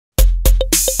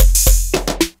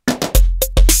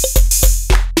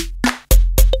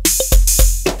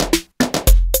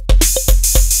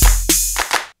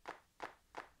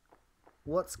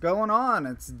What's going on?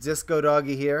 It's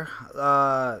Discodoggy here.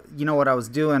 You know what I was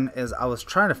doing is I was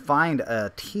trying to find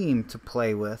a team to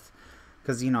play with,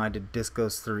 because I did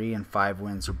Discos 3 and 5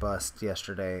 wins or bust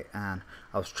yesterday, and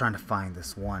I was trying to find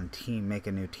this one team, make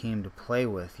a new team to play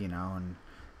with, and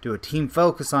do a team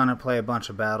focus on it, play a bunch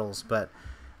of battles. But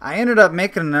I ended up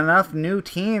making enough new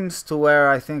teams to where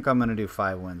I think I'm going to do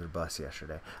 5 wins or bust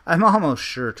yesterday. I'm almost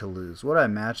sure to lose. What I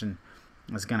imagine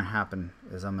is going to happen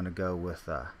is I'm going to go with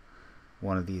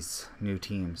one of these new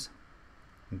teams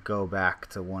and go back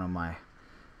to one of my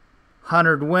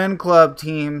 100 win club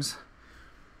teams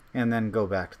and then go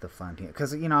back to the fun team,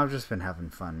 because I've just been having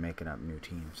fun making up new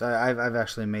teams. I've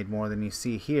actually made more than you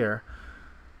see here,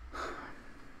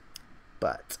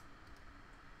 but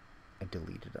I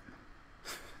deleted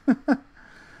them.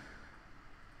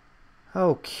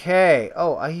 Okay.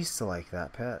 Oh, I used to like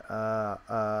that pet.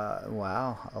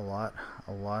 Wow, a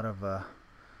lot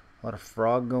of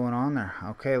frog going on there.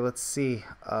 Okay, let's see.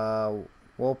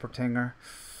 Wolpertinger.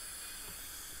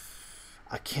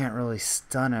 I can't really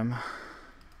stun him.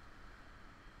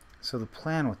 So the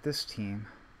plan with this team,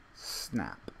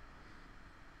 snap.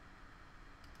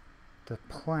 The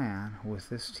plan with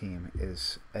this team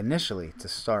is initially to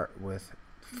start with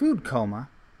Food Coma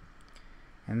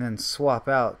and then swap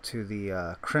out to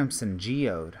the Crimson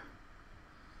Geode.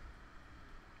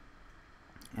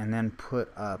 And then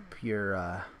put up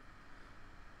your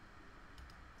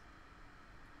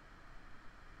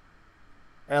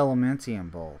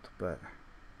Elementium Bolt, but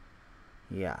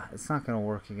yeah, it's not gonna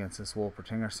work against this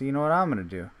Wolpertinger. So you know what I'm gonna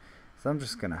do? So I'm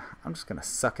just gonna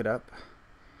suck it up,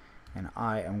 and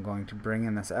I am going to bring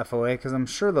in this FOA, because I'm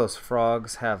sure those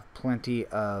frogs have plenty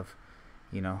of,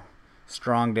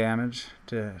 strong damage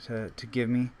to give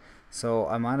me. So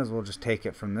I might as well just take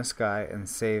it from this guy and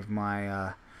save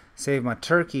my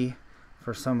turkey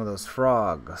for some of those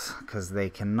frogs, because they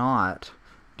cannot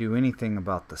do anything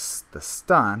about the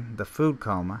stun, the food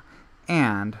coma,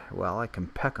 and, well, I can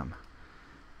peck them.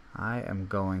 I am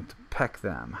going to peck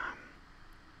them.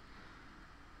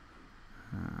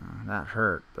 That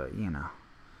hurt, but I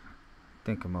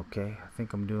think I'm okay. I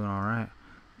think I'm doing alright.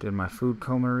 Did my food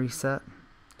coma reset?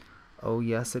 Oh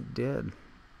yes it did.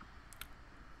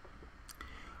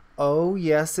 Oh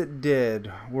yes it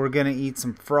did. We're gonna eat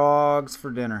some frogs for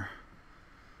dinner.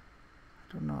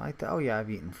 I don't know. Oh yeah,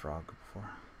 I've eaten frog before.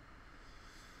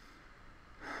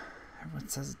 Everyone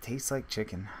says it tastes like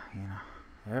chicken.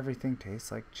 Everything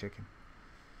tastes like chicken.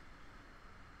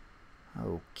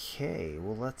 Okay,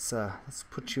 well let's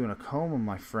put you in a coma,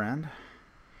 my friend,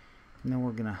 and then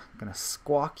we're gonna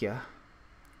squawk you.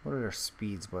 What are their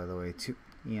speeds, by the way?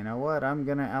 You know what? I'm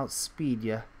gonna outspeed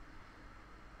you,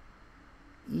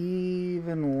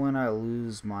 even when I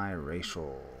lose my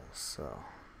racial. So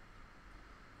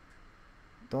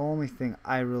the only thing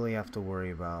I really have to worry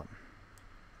about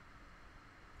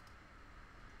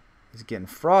is getting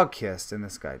frog kissed, and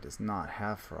this guy does not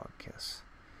have frog kiss,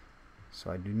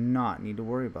 so I do not need to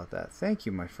worry about that. Thank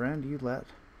you, my friend. You let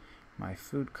my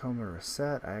food coma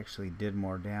reset. I actually did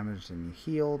more damage than you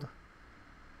healed.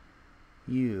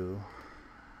 You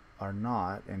are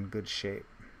not in good shape.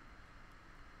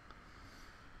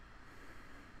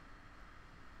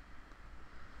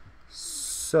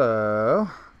 So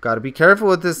gotta be careful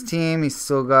with this team. He's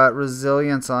still got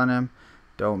resilience on him.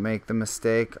 Don't make the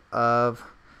mistake of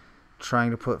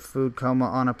trying to put food coma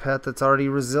on a pet that's already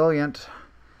resilient.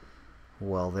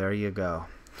 Well, there you go.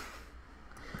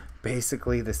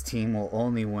 Basically, this team will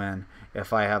only win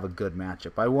if I have a good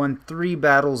matchup. I won 3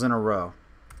 battles in a row,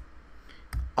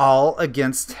 all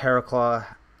against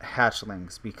Teroclaw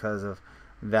hatchlings, because of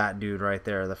that dude right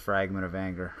there, the Fragment of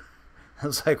Anger. I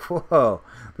was like, whoa,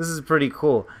 this is pretty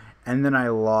cool. And then I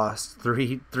lost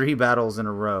three battles in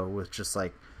a row with just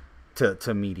like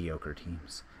to mediocre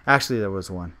teams. Actually, there was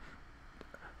one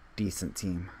decent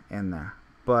team in there,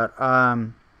 but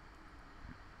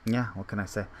yeah, what can I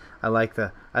say? I like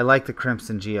the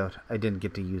Crimson Geode. I didn't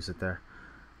get to use it there.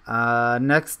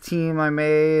 Next team I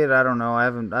made, I don't know. I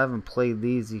haven't played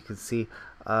these. You can see.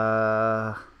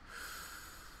 Do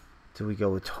we go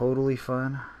with Totally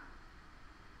Fun?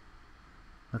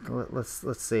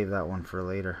 Let's save that one for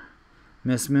later.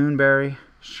 Miss Moonberry,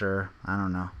 sure. I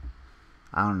don't know.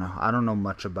 I don't know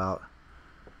much about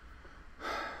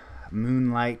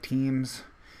moonlight teams.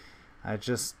 I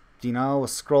just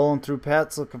was scrolling through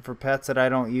pets, looking for pets that I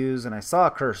don't use, and I saw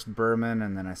a cursed Birman,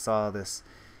 and then I saw this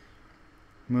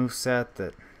moveset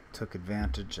that took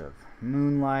advantage of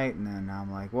moonlight, and then I'm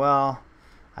like, well,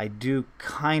 I do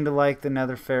kind of like the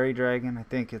Nether fairy dragon. I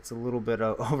think it's a little bit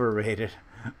overrated.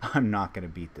 I'm not going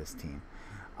to beat this team.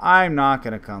 I'm not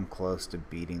going to come close to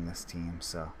beating this team,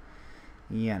 so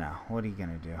you know, what are you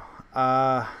gonna do?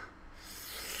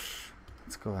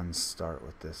 Let's go ahead and start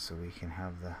with this so we can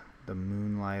have the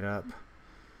moonlight up.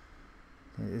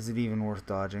 Is it even worth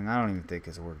dodging? I don't even think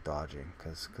it's worth dodging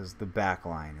because the back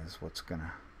line is what's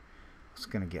gonna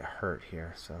get hurt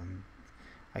here. So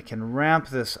I can ramp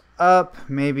this up,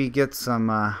 maybe get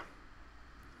some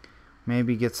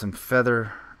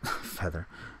feather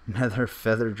nether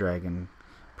feather dragon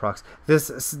procs.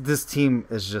 This team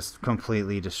is just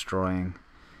completely destroying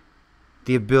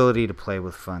the ability to play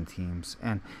with fun teams.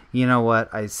 And you know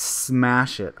what? I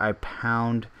smash it. I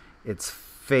pound its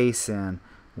face in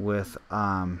with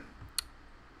what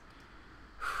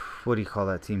do you call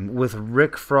that team? With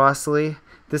Rick Frostley.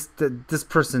 This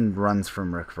person runs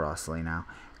from Rick Frostley now.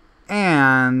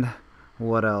 And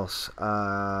what else?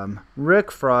 Rick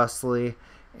Frostley,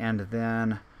 and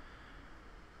then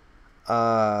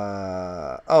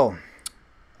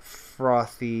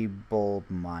Frothy Bold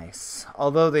Mice.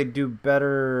 Although they do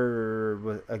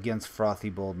better against Frothy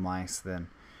Bold Mice than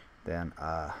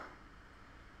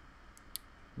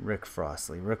Rick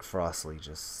Frostley. Rick Frostley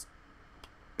just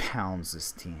pounds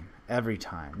this team every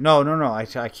time. No.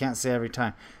 I can't say every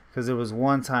time, because there was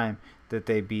one time that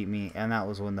they beat me, and that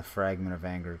was when the Fragment of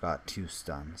Anger got 2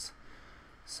 stuns.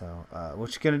 So,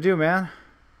 what you gonna do, man?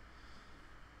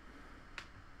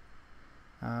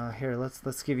 Here,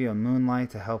 let's give you a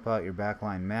moonlight to help out your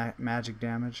backline magic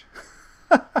damage.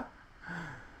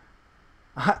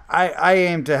 I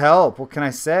aim to help. What can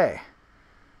I say?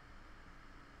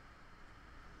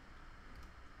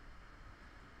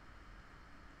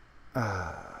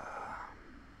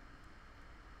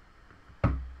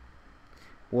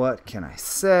 What can I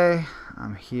say?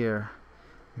 I'm here.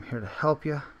 I'm here to help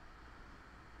you.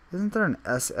 Isn't there an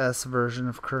SS version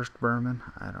of Cursed Birman?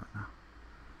 I don't know.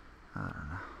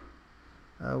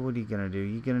 What are you gonna do?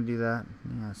 You gonna do that?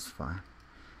 Yeah, it's fine.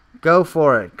 Go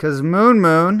for it, cause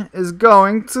Moon is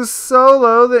going to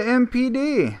solo the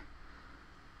MPD.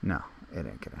 No, it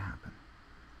ain't gonna happen.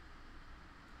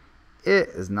 It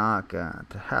is not going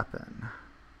to happen.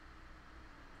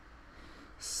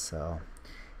 So,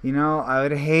 you know, I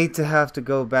would hate to have to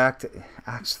go back to.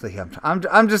 Actually,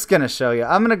 I'm just gonna show you.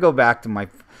 I'm gonna go back to my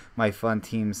fun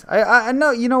teams. I know.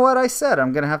 You know what I said?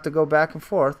 I'm gonna have to go back and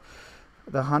forth.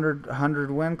 The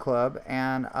 100 win club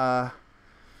and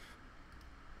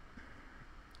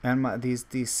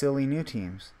these silly new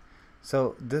teams.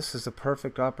 So this is a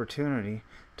perfect opportunity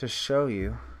to show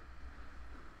you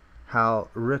how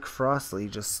Rick Frostley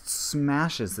just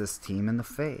smashes this team in the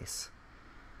face.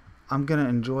 I'm gonna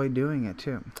enjoy doing it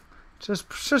too.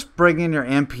 Just bring in your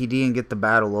MPD and get the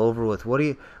battle over with. What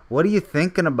are you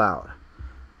thinking about?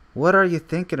 What are you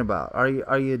thinking about? Are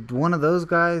you one of those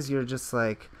guys? You're just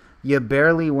like, you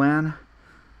barely win,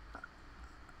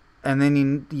 and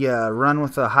then you run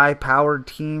with a high-powered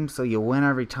team, so you win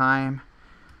every time,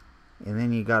 and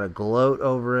then you gotta gloat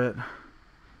over it.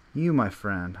 You, my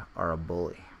friend, are a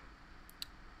bully.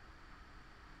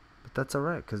 But that's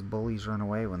alright, because bullies run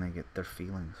away when they get their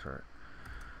feelings hurt.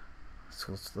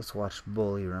 So let's watch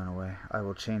Bully run away. I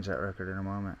will change that record in a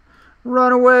moment.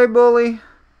 Run away, Bully!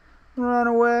 Run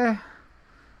away!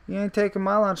 You ain't taking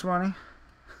my lunch money.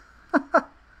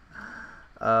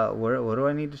 What do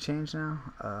I need to change now?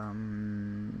 Oh,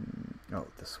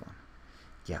 this one.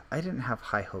 Yeah, I didn't have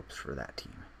high hopes for that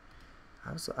team.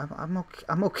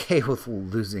 I'm okay with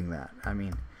losing that. I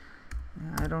mean,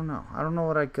 I don't know. I don't know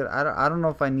what I could. I don't know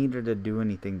if I needed to do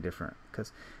anything different,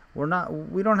 because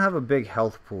we don't have a big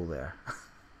health pool there.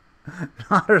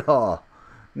 Not at all.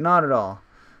 Not at all.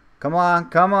 Come on.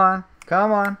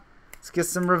 Let's get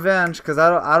some revenge, because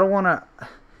I don't want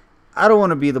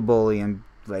to be the bully and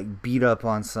like beat up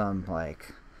on some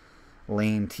like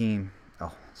lame team.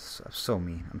 Oh, so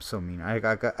mean. I'm so mean. I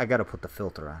gotta put the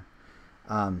filter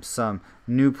on. Some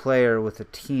new player with a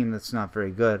team that's not very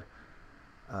good.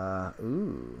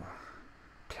 Ooh,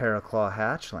 Teroclaw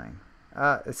Hatchling.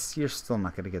 You're still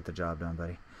not gonna get the job done,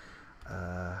 buddy.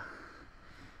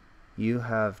 You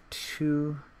have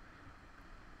 2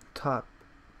 top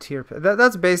tier pet.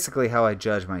 That's basically how I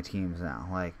judge my teams now.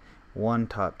 Like 1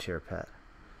 top tier pet.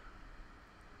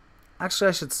 Actually,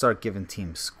 I should start giving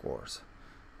teams scores.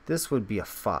 This would be a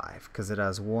 5 because it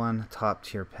has 1 top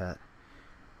tier pet,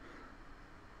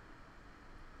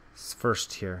 first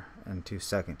tier, and 2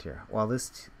 second tier. While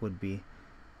this would be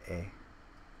a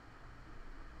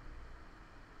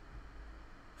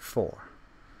 4.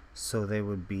 So they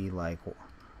would be like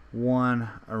 1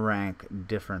 rank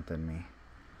different than me.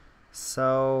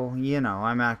 So, you know,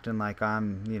 I'm acting like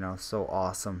I'm, you know, so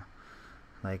awesome.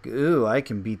 Like, ooh, I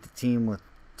can beat the team with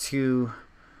 2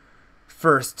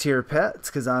 first tier pets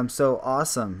because I'm so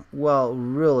awesome. Well,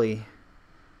 really,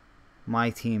 my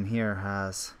team here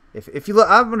has... If you look,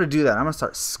 I'm going to do that. I'm going to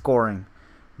start scoring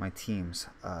my teams.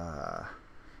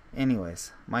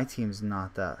 Anyways, my team's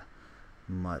not that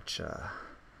much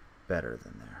better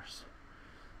than theirs.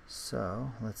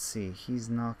 So, let's see. He's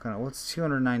not going to... What's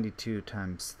 292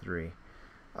 times 3?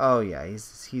 Oh, yeah.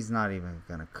 He's not even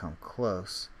going to come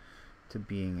close to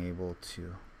being able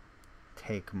to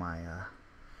take my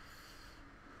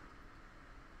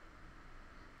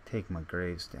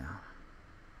graves down.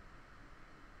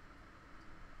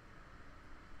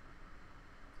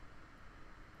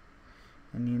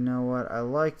 And you know what? I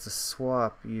like to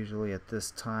swap usually at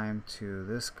this time to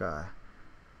this guy,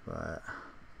 but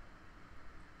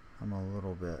I'm a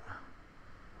little bit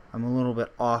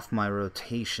off my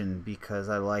rotation because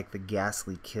I like the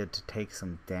Ghastly kid to take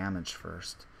some damage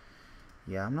first.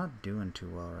 Yeah, I'm not doing too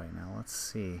well right now. Let's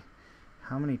see.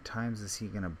 How many times is he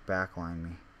gonna backline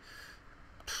me?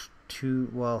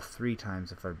 3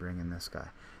 times if I bring in this guy.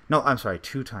 No, I'm sorry,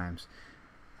 2 times.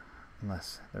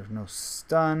 Unless there's no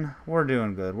stun. We're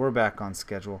doing good. We're back on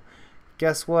schedule.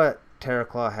 Guess what,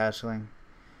 Teroclaw Hatchling?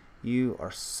 You are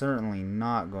certainly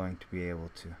not going to be able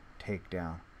to take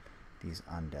down these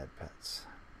undead pets.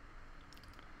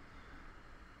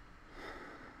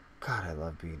 God, I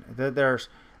love beating. There's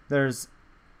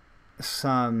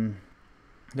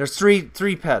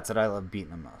three pets that I love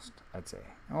beating the most, I'd say.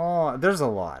 Oh, there's a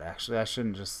lot, actually. I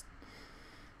shouldn't just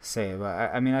say it, but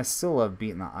I mean, I still love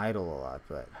beating the idol a lot,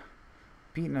 but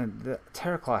beating the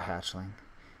Teroclaw Hatchling.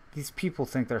 These people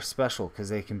think they're special because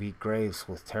they can beat Graves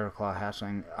with Teroclaw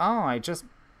Hatchling. Oh, I was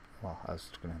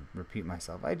going to repeat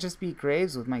myself. I just beat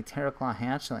Graves with my Teroclaw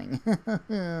Hatchling.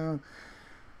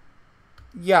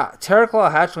 Yeah,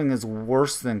 Teroclaw Hatchling is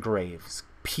worse than Graves.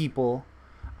 People.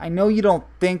 I know you don't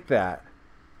think that,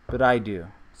 but I do.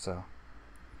 So,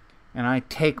 and I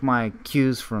take my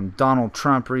cues from Donald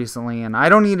Trump recently, and I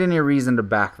don't need any reason to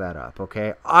back that up,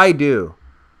 okay? I do.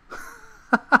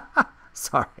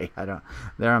 Sorry, I don't.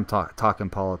 There I'm talking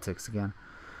politics again.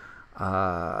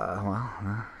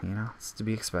 Well, you know, it's to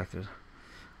be expected.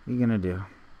 What are you gonna do?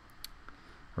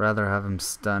 Rather have him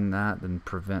stun that than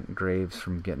prevent Graves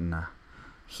from getting a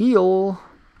heal.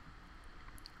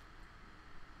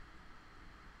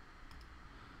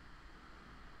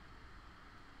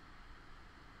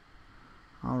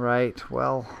 Alright,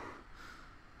 well,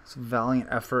 it's a valiant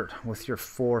effort with your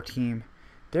 4 team.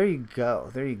 There you go,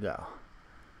 there you go.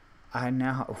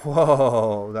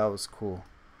 Whoa, that was cool.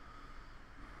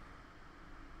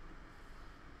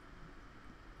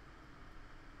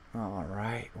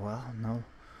 Alright, well,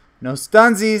 no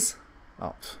stunsies.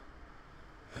 Oh,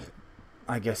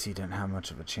 I guess you didn't have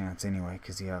much of a chance anyway,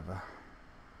 because you have a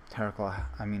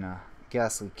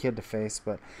Ghastly kid to face,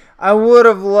 but I would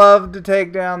have loved to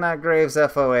take down that Graves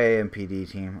FOA and PD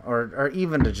team, or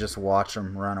even to just watch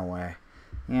them run away.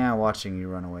 Yeah, watching you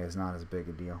run away is not as big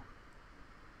a deal.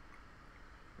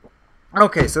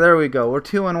 Okay, so there we go. We're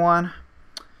 2-1.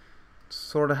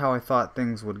 Sort of how I thought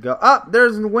things would go. Ah,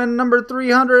 there's win number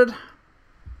 300.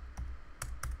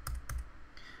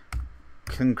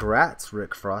 Congrats,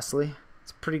 Rick Frostley.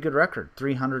 It's a pretty good record.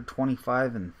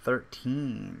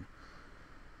 325-13.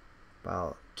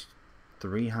 About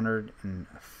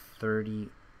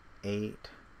 338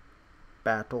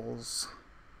 battles.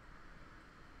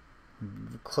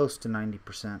 Close to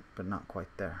 90%, but not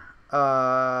quite there.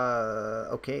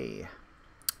 Okay.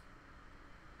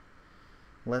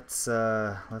 Let's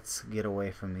get away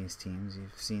from these teams.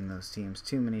 You've seen those teams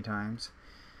too many times.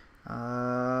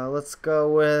 Let's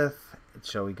go with,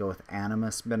 shall we go with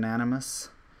Animus Bananimus?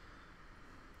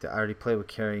 I already played with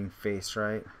Carrying Face,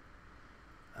 right?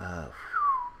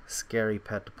 Scary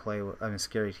pet to play with. I mean,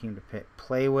 scary team to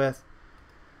play with.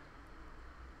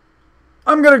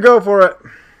 I'm gonna go for it.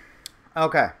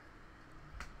 Okay.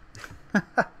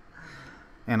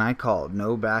 And I called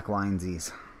no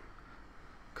Backlinesees.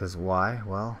 Because why?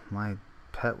 Well, my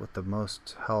pet with the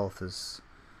most health is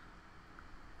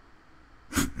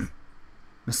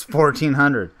Miss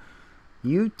 1400.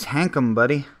 You tank 'em,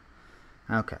 buddy.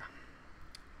 Okay.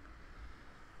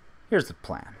 Here's the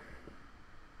plan.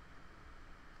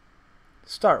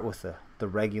 Start with the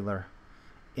regular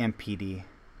MPD.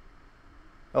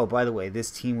 Oh, by the way, this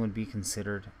team would be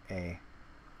considered a...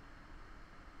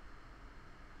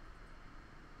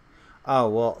 Oh,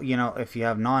 well, you know, if you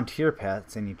have non-tier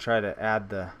pets and you try to add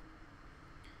the...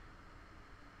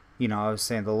 You know, I was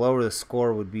saying the lower the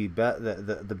score would be,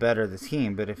 the better the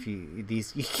team. But if you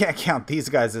can't count these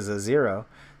guys as a 0,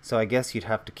 so I guess you'd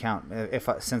have to count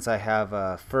since I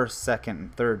have first, second,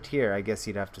 and third tier. I guess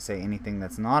you'd have to say anything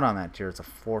that's not on that tier is a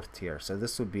 4th tier. So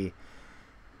this would be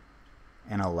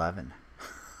an 11.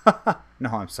 No,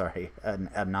 I'm sorry.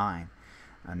 A 9.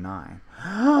 A 9.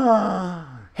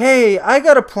 Hey, I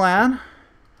got a plan.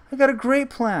 I got a great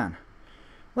plan.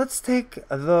 Let's take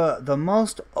the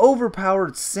most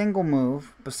overpowered single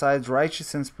move besides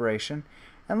Righteous Inspiration,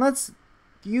 and let's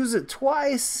use it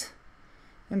twice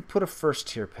and put a first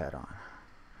tier pet on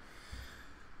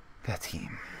that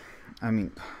team. I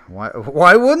mean,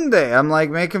 why wouldn't they? I'm like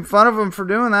making fun of them for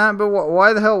doing that, but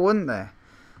why the hell wouldn't they?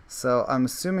 So I'm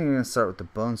assuming you're going to start with the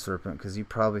Bone Serpent because you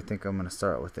probably think I'm going to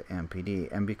start with the MPD.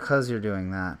 And because you're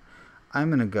doing that, I'm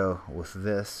going to go with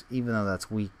this, even though that's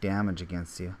weak damage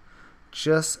against you,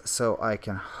 just so I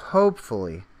can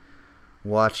hopefully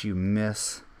watch you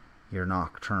miss your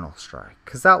Nocturnal Strike.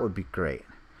 Because that would be great.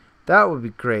 That would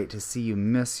be great to see you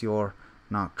miss your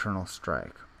Nocturnal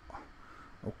Strike.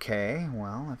 Okay,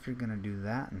 well, if you're going to do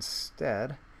that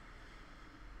instead,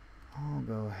 I'll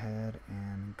go ahead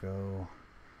and go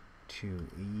to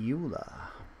Eula.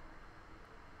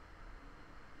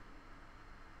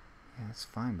 Yeah, that's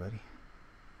fine, buddy.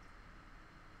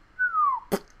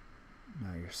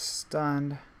 Now you're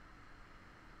stunned.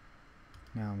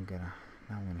 Now I'm gonna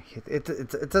hit it.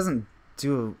 It doesn't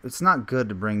do. It's not good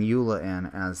to bring Eula in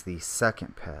as the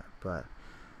second pet, but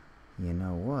you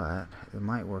know what? It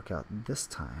might work out this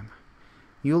time.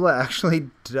 Eula actually,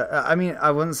 I mean,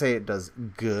 I wouldn't say it does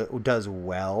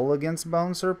well against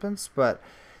Bone Serpents, but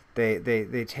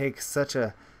they take such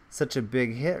a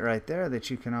big hit right there that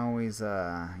you can always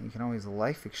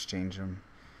life exchange them,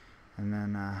 and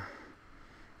then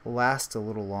last a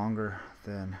little longer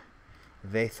than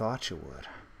they thought you would.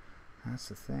 That's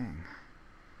the thing.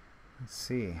 Let's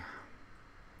see.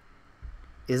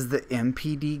 Is the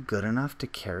MPD good enough to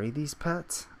carry these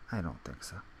pets? I don't think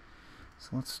so. So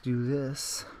let's do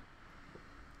this.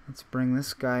 Let's bring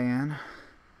this guy in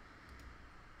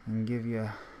and give you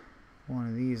one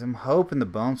of these. I'm hoping the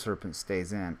Bone Serpent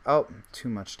stays in. Oh, too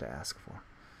much to ask for.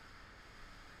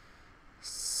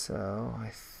 So I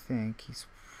think he's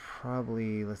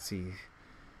probably, let's see,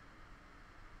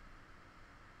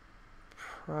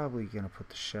 probably gonna put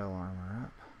the shell armor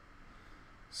up.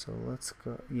 So let's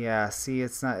go. Yeah, see,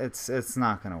 it's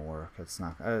not gonna work. It's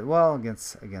not well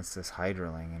against this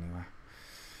Hydraling anyway.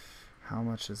 How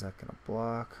much is that gonna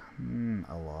block?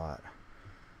 A lot.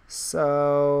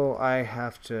 So I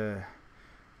have to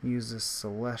use this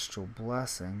Celestial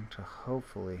Blessing to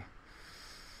hopefully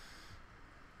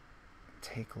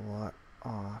take a lot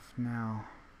off. Now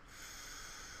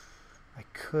I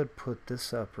could put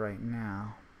this up right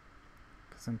now,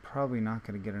 because I'm probably not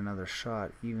going to get another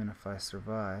shot even if I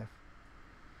survive.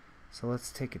 So let's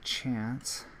take a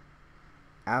chance.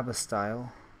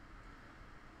 Abastyle.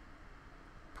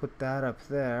 Put that up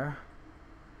there.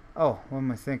 Oh, what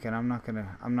am I thinking? I'm not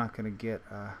gonna get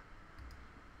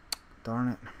darn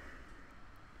it.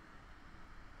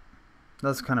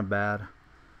 That's kind of bad.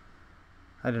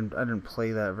 I didn't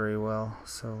play that very well.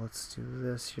 So let's do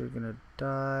this. You're gonna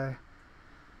die.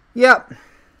 Yep.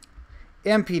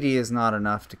 MPD is not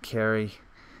enough to carry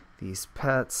these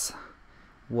pets.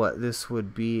 What this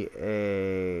would be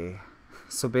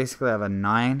so basically I have a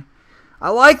 9. I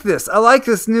like this. I like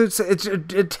this new.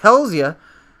 It tells you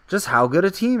just how good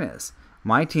a team is.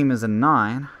 My team is a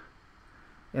 9,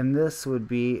 and this would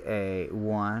be a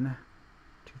 1,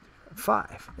 2, 3,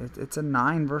 5. It's a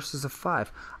 9 versus a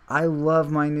 5. I love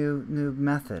my new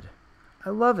method.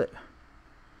 I love it.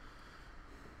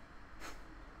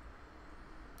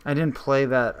 I didn't play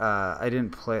that. I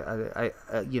didn't play.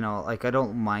 You know, like, I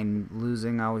don't mind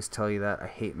losing. I always tell you that. I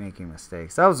hate making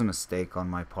mistakes. That was a mistake on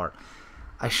my part.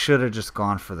 I should have just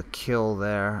gone for the kill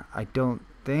there. I don't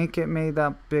think it made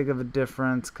that big of a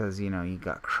difference because, you know, you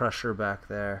got Crusher back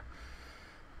there.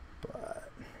 But,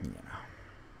 you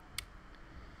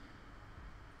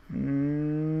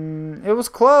know. It was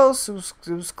close. It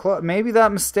was close. Maybe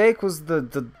that mistake was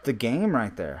the game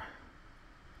right there.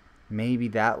 Maybe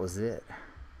that was it.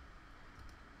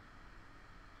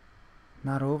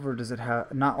 Not only does it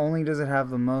have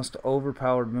the most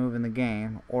overpowered move in the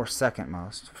game, or second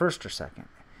most, first or second,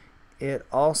 it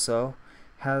also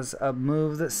has a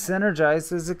move that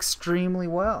synergizes extremely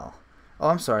well. Oh,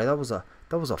 I'm sorry, that was a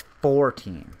 4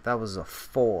 team. That was a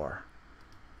 4.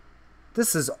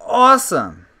 This is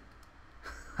awesome.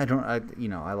 I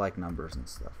like numbers and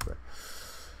stuff, but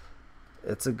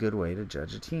it's a good way to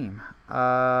judge a team.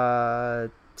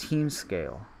 Team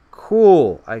scale.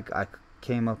 Cool. I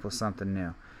came up with something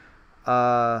new.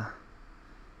 How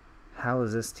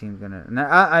is this team gonna? Now,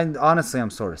 I honestly, I'm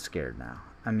sort of scared now.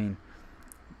 I mean,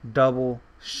 double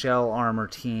shell armor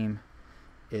team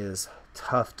is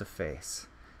tough to face.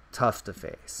 Tough to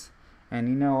face. And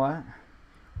you know what?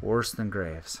 Worse than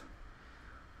Graves.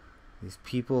 These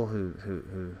people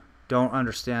who don't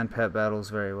understand pet battles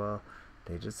very well,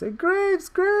 they just say, Graves,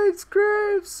 Graves,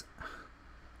 Graves.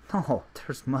 No,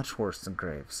 there's much worse than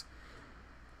Graves.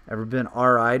 Ever been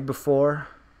RI'd before?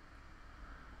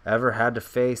 Ever had to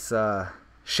face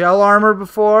shell armor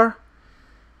before?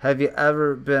 Have you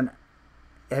ever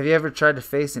tried to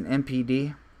face an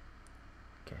MPD?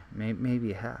 Okay, maybe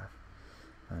you have.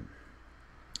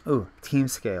 Ooh, team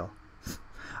scale.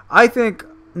 I think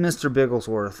Mr.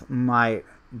 Bigglesworth might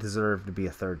deserve to be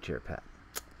a third tier pet.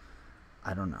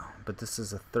 I don't know, but this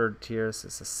is a third tier. This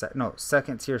is a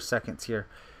second tier,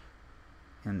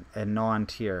 and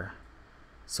non-tier.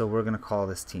 So we're gonna call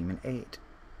this team an 8.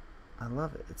 I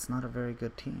love it. It's not a very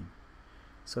good team.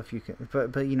 So if you can,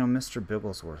 but you know, Mr.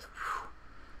 Bigglesworth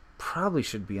probably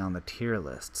should be on the tier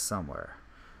list somewhere.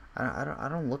 I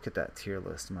don't look at that tier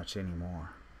list much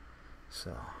anymore.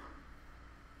 So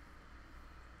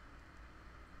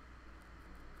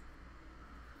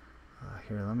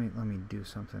here, let me do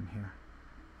something here.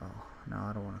 Oh no,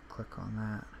 I don't want to click on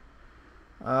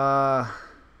that.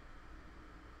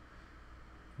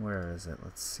 Where is it?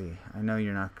 Let's see. I know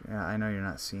you're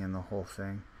not seeing the whole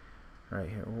thing right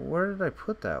here. Where did I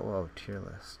put that? Whoa, tier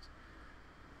list.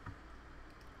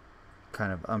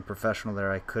 Kind of unprofessional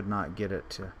there. I could not get it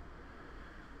to.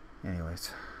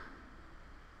 Anyways,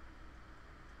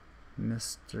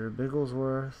 Mr.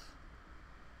 Bigglesworth.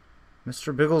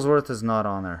 Mr. Bigglesworth is not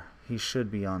on there. He should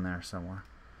be on there somewhere.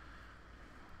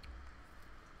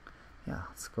 Yeah,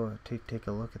 let's go take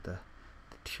a look at the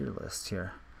tier list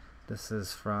here. This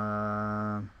is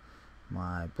from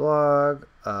my blog.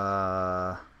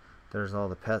 There's all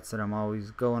the pets that I'm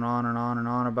always going on and on and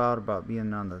on about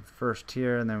being on the first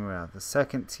tier, and then we have the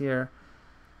second tier.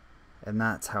 And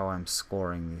that's how I'm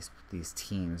scoring these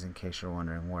teams, in case you're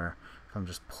wondering where, if I'm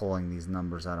just pulling these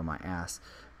numbers out of my ass.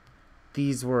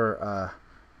 These were,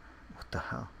 what the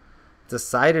hell?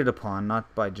 Decided upon,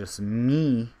 not by just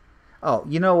me. Oh,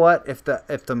 you know what? If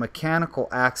the mechanical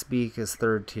axe beak is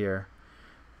third tier,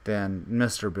 then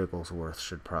Mr. Bigglesworth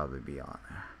should probably be on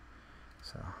there.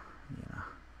 So, you know.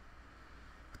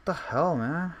 What the hell,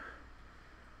 man?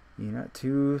 You know,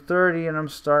 2:30 and I'm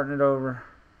starting it over.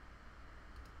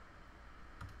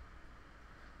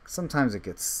 Sometimes it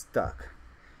gets stuck.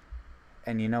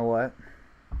 And you know what?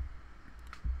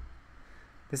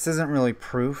 This isn't really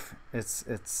proof.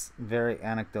 It's very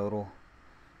anecdotal.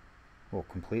 Well,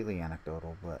 completely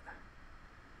anecdotal, but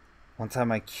one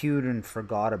time I queued and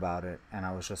forgot about it, and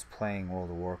I was just playing World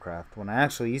of Warcraft when I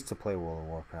actually used to play World of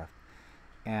Warcraft.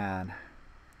 And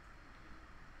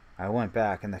I went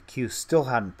back, and the queue still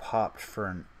hadn't popped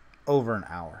for over an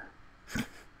hour.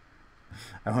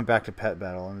 I went back to Pet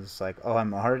Battle, and it's like, oh,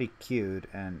 I'm already queued,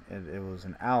 and it was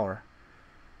an hour.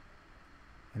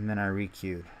 And then I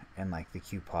re-queued, and like the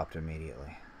queue popped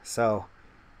immediately. So,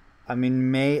 I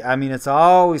mean, it's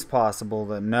always possible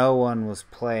that no one was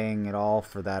playing at all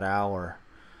for that hour,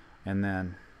 and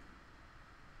then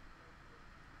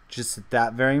just at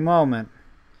that very moment,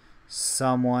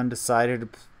 someone decided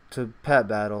to Pet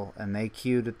Battle, and they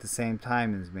queued at the same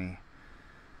time as me.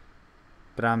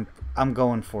 But I'm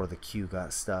going for the queue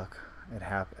got stuck. It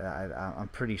happened. I'm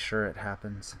pretty sure it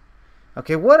happens.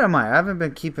 Okay, what am I? I haven't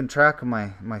been keeping track of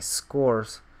my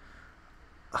scores.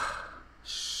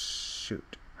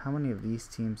 Shoot. How many of these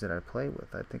teams did I play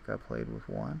with? I think I played with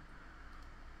one.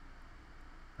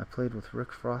 I played with Rick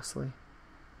Frostley.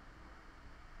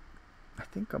 I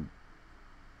think I'm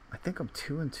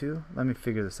 2-2. Let me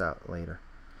figure this out later.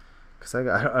 Cause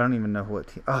I don't even know what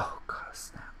team. Oh god,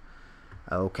 snap.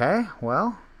 Okay,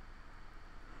 well,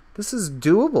 this is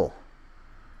doable.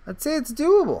 I'd say it's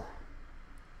doable.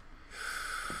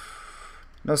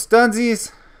 No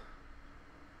stunsies.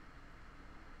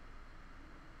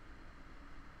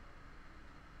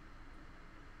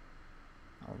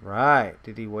 All right.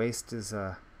 Did he waste his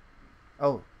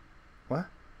Oh, what?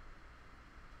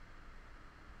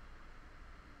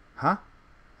 Huh?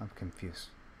 I'm confused.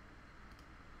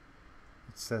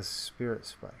 It says spirit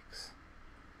spikes.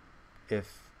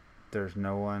 If there's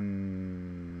no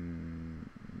one,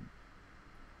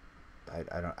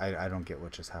 I don't get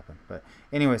what just happened. But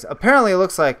anyways, apparently it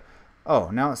looks like, oh,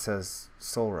 now it says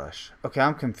Soul Rush. Okay,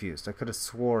 I'm confused. I could have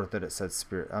swore that it said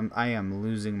Spirit. I am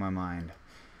losing my mind.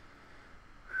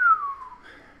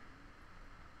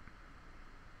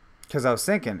 Because I was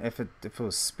thinking if it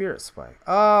was Spirit Spike.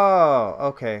 Oh,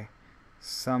 okay.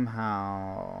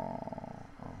 Somehow,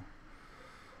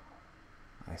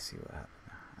 I see what happened.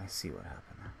 I see what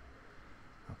happened.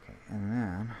 Okay, and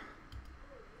then...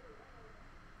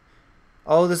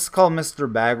 Oh, this is called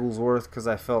Mr. Bigglesworth because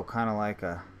I felt kind of like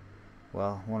a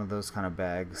well, one of those kind of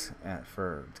bags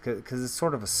because it's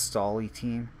sort of a stally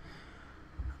team.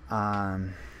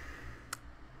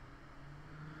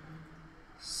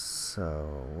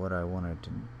 So what I wanted to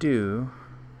do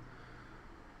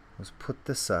was put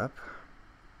this up.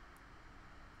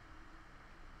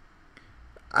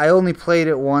 I only played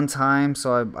it one time,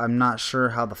 so I'm not sure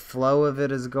how the flow of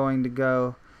it is going to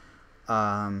go.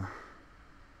 I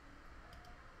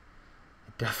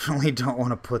definitely don't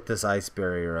want to put this ice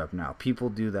barrier up now. People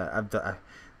do that.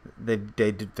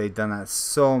 They've done that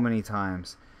so many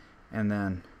times, and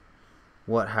then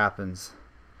what happens?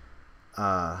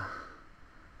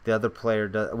 The other player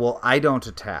does. Well, I don't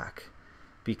attack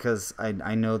because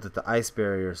I know that the ice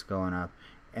barrier is going up,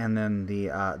 and then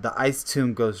the ice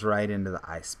tomb goes right into the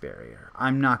ice barrier.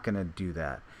 I'm not gonna do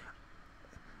that.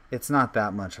 It's not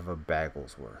that much of a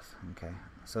Baggles worth. Okay,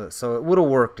 so it would have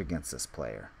worked against this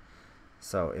player.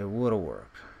 So it would have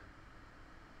worked.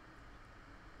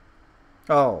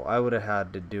 Oh, I would have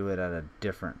had to do it at a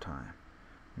different time,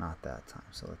 not that time.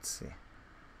 So let's see.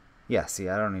 Yeah, see,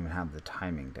 I don't even have the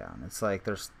timing down. It's like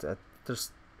there's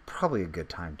probably a good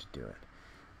time to do it,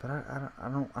 but I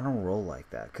don't roll like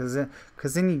that because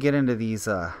then you get into these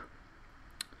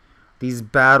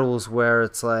battles where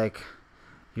it's like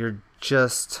you're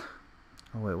just.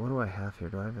 Oh wait, what do I have here?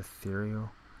 Do I have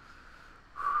ethereal?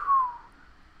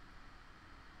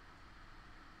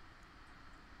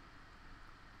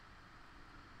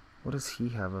 What does he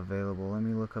have available? Let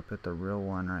me look up at the real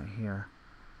one right here.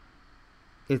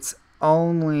 It's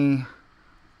only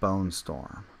Bone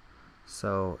Storm,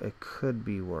 so it could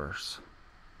be worse.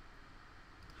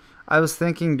 I was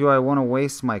thinking, do I want to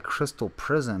waste my Crystal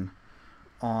Prison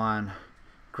on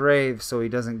Grave so he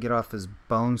doesn't get off his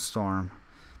Bone Storm?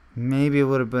 Maybe it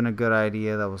would have been a good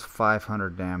idea. That was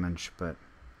 500 damage, but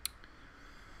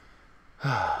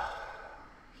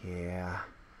yeah,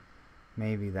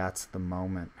 maybe that's the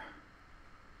moment.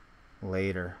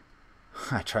 Later,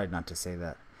 I tried not to say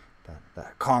that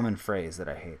common phrase that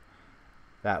I hate.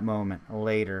 That moment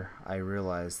later, I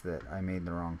realized that I made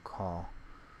the wrong call.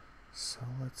 So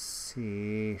let's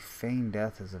see. Feign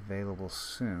Death is available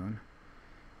soon.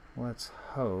 Let's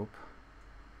hope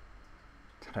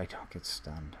that I don't get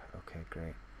stunned. Okay,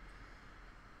 great.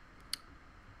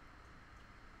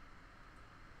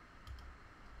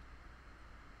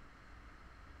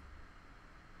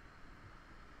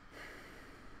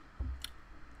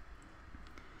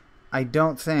 I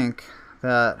don't think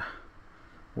that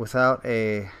without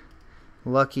a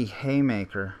lucky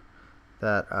haymaker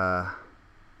that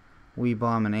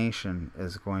Weebomination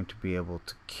is going to be able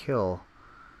to kill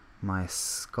my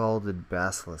Scalded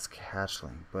Basilisk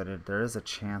Hatchling, but there is a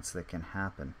chance that can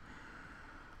happen.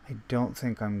 I don't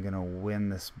think I'm going to win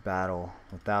this battle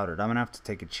without it. I'm going to have to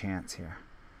take a chance here.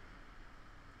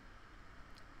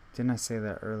 Didn't I say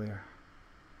that earlier?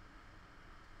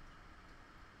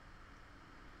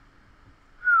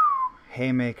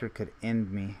 Haymaker could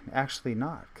end me. Actually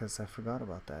not, because I forgot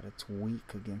about that. It's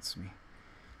weak against me.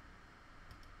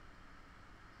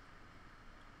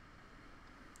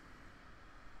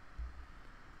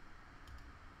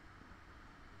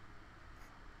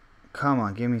 Come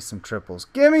on, give me some triples.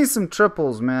 Give me some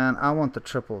triples, man. I want the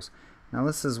triples. Now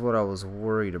this is what I was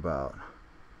worried about.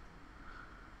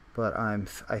 But I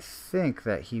think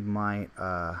that he might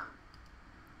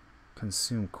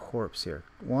consume corpse here.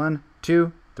 1,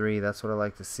 2, 3. That's what I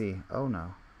like to see. Oh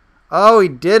no. Oh, he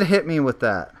did hit me with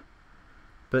that.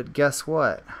 But guess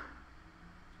what?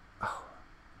 Oh.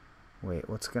 Wait,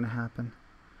 what's going to happen?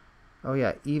 Oh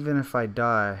yeah, even if I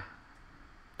die,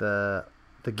 the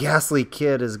Ghastly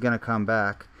kid is going to come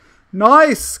back.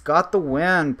 Nice! Got the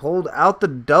win. Pulled out the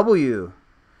W.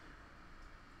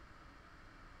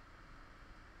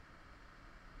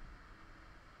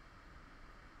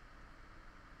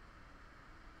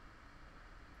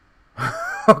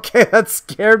 Okay, that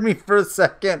scared me for a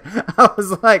second. I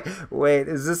was like, wait,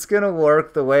 is this going to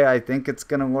work the way I think it's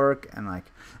going to work? And like,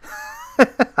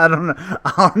 I don't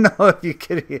know if you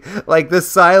could, like the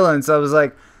silence, I was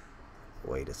like,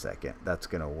 wait a second, that's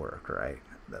going to work, right?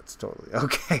 That's totally,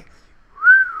 okay.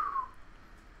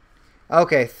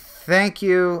 Okay, thank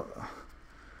you.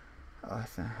 I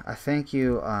thank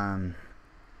you,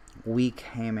 Weak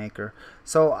Haymaker.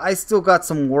 So I still got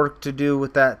some work to do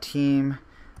with that team.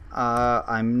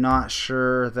 I'm not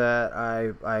sure that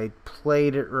I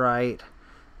played it right,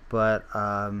 but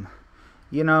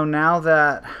you know, now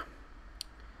that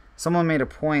someone made a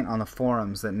point on the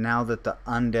forums that now that the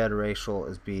undead racial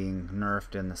is being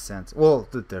nerfed in the sense, well,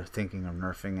 that they're thinking of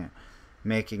nerfing it,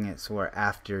 making it so where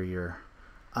after you're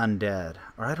undead,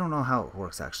 or I don't know how it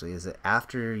works actually. Is it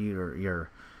after your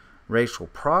racial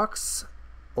procs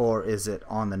or is it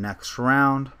on the next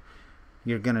round,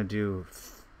 you're going to do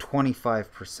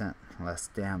 25% less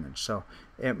damage. So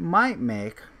it might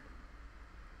make,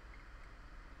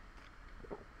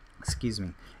 excuse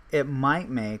me, it might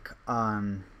make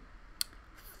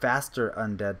faster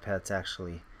undead pets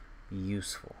actually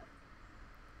useful.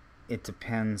 It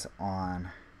depends on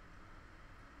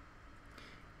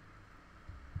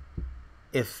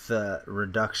if the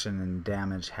reduction in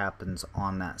damage happens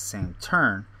on that same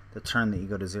turn, the turn that you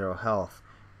go to 0 health,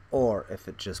 or if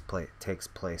it just takes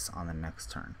place on the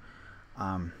next turn.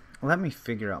 Let me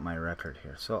figure out my record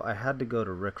here. So I had to go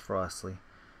to Rick Frostley.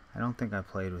 I don't think I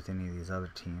played with any of these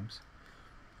other teams.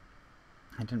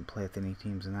 I didn't play with any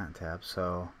teams in that tab,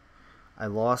 so I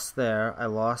lost there, I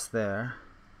lost there.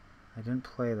 I didn't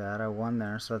play that, I won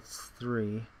there, so that's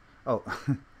 3. Oh,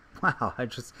 wow, I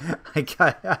just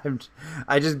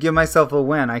give myself a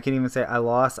win. I can even say I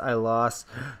lost.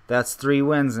 That's 3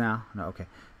 wins now. No, okay.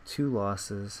 2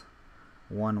 losses,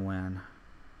 1 win,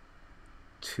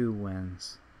 2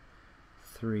 wins,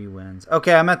 3 wins.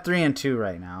 Okay, I'm at 3 and 2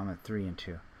 right now. I'm at 3 and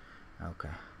 2.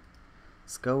 Okay.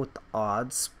 Let's go with the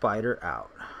odd spider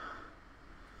out.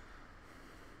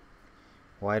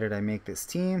 Why did I make this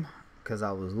team? Because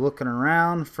I was looking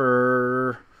around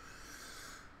for,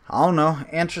 I don't know,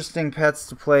 interesting pets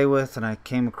to play with, and I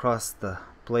came across the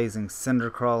blazing cinder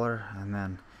crawler, and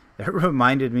then it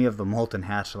reminded me of the molten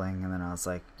hatchling, and then I was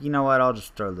like, you know what, I'll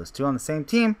just throw those 2 on the same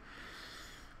team.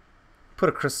 Put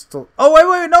a crystal. Oh,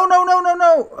 wait,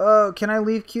 no. Can I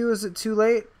leave queue? Is it too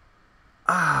late?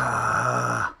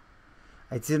 I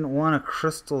didn't want a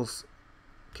crystals.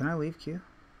 Can I leave queue?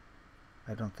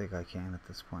 I don't think I can at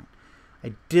this point.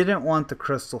 I didn't want the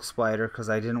crystal spider because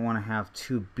I didn't want to have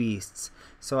 2 beasts.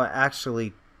 So I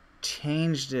actually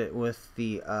changed it with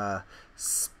the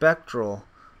spectral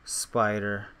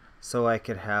spider so I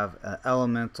could have an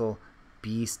elemental,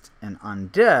 beast, and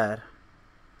undead.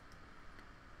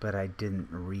 But I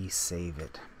didn't resave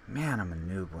it. Man, I'm a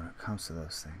noob when it comes to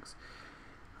those things.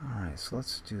 Alright, so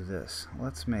let's do this.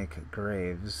 Let's make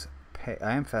Graves pay.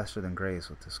 I am faster than Graves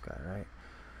with this guy, right?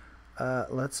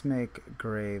 Let's make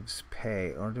Graves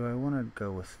pay. Or do I want to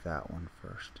go with that one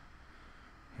first?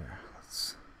 Here,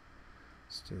 let's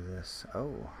do this.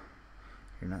 Oh,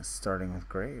 you're not starting with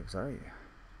Graves, are you?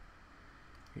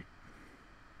 What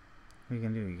are you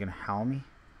going to do? You're going to howl me?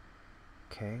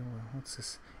 Okay, well, what's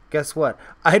this? Guess what?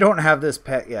 I don't have this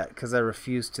pet yet because I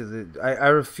refuse to I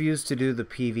refuse to do the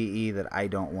PvE that I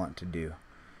don't want to do.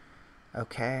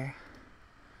 Okay.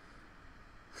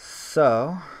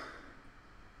 So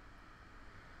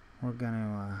we're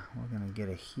gonna get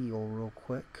a heal real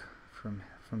quick from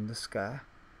this guy,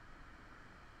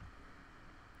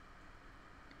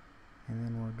 and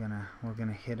then we're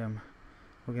gonna hit him.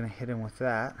 We're gonna hit him with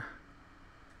that.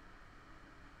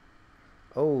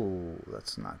 Oh,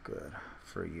 that's not good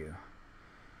for you.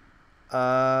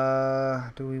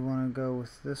 Do we want to go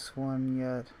with this one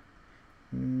yet?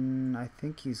 I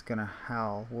think he's gonna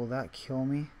howl. Will that kill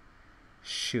me?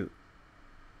 Shoot.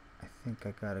 I think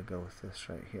I gotta go with this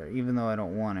right here, even though I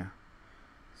don't want to.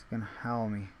 He's gonna howl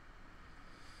me.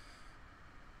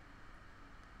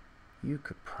 You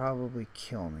could probably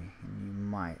kill me, and you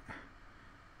might.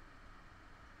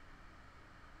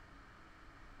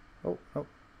 Oh, oh.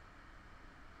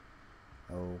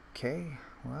 Okay,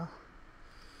 well.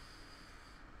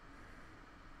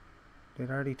 Did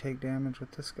I already take damage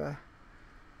with this guy?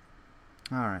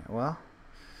 Alright, well.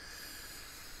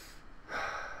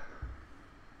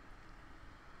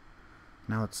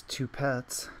 Now it's 2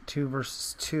 pets. 2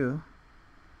 versus 2.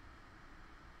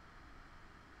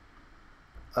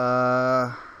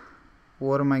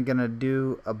 What am I gonna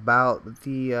do about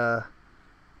the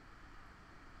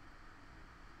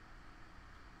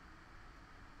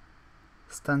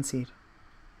stun seed?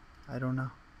 I don't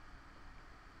know.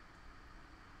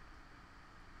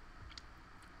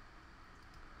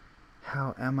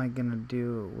 How am I gonna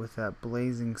do with that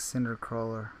blazing cinder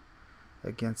crawler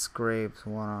against Graves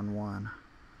one-on-one?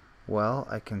 Well,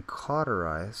 I can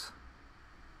cauterize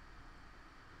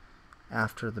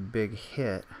after the big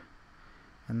hit,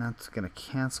 and that's gonna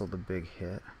cancel the big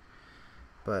hit.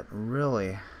 But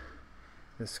really,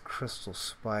 this crystal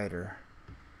spider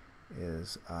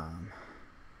is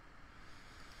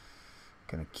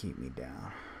gonna keep me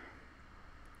down.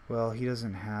 Well, he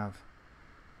doesn't have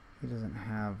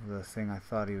the thing I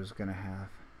thought he was gonna have.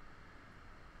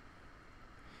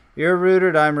 You're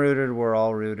rooted, I'm rooted, we're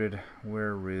all rooted,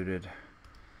 we're rooted.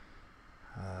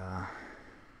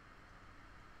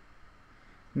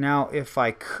 Now, if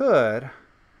I could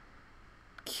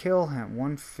kill him,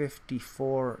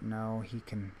 154. No, he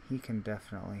can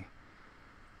definitely.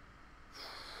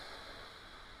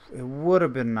 It would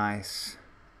have been nice.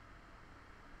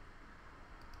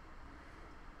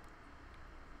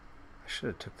 I should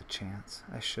have took the chance.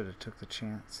 I should have took the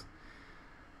chance.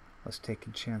 I was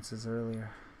taking chances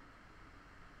earlier.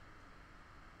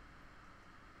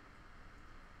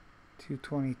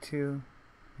 222.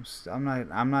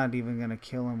 I'm not even gonna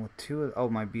kill him with two of, oh,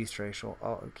 my beast racial.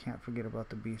 Oh, I can't forget about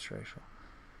the beast racial.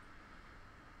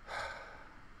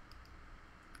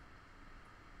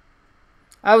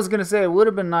 I was gonna say it would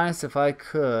have been nice if I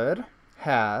could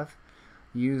have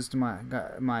used my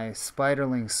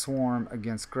spiderling swarm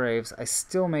against Graves. I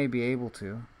still may be able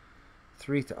to.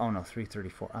 Oh no,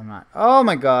 334. I'm not. Oh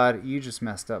my god, you just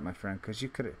messed up, my friend, because you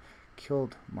could have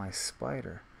killed my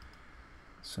spider.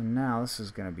 So now this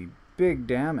is gonna be big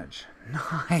damage.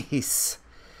 Nice.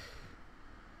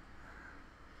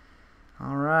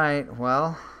 All right,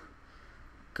 well,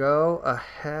 go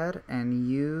ahead and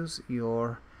use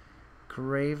your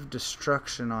grave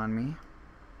destruction on me,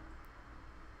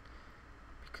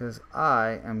 because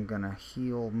I am gonna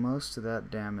heal most of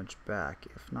that damage back,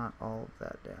 if not all of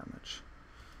that damage.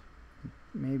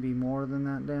 Maybe more than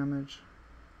that damage.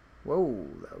 Whoa,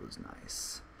 that was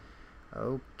nice.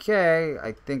 Okay,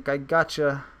 I think I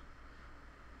gotcha.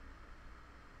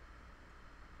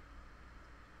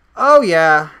 Oh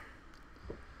yeah.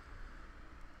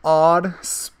 Odd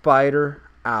spider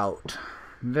out.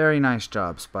 Very nice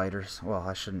job, spiders. Well,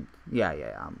 I shouldn't. Yeah,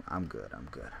 I'm good. I'm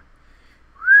good.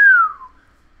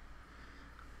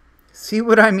 See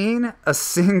what I mean? A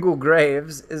single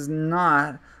Graves is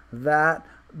not that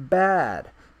bad.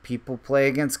 People play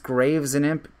against Graves in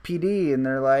MPD and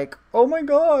they're like, "Oh my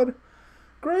god,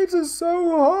 Graves is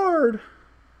so hard.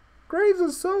 Graves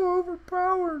is so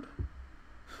overpowered."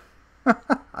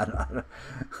 I don't.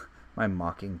 My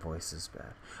mocking voice is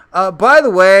bad. By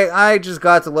the way, I just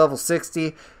got to level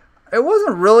 60. It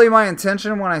wasn't really my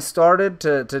intention when I started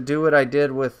to do what I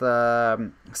did with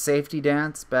Safety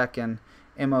Dance back in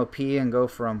MOP and go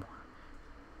from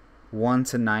 1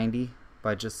 to 90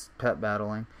 by just pet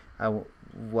battling.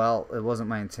 Well, it wasn't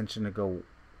my intention to go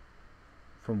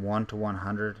from 1 to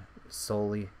 100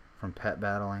 solely from pet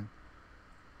battling.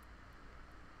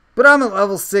 But I'm at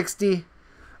level 60.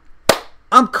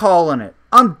 I'm calling it.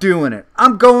 I'm doing it.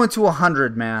 I'm going to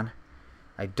 100, man.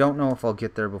 I don't know if I'll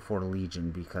get there before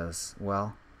Legion because,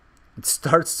 well, it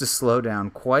starts to slow down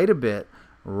quite a bit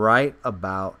right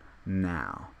about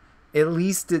now. At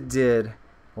least it did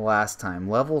last time.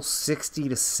 Level 60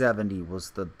 to 70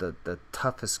 was the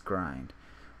toughest grind.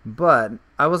 But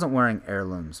I wasn't wearing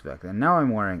heirlooms back then. Now I'm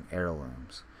wearing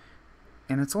heirlooms.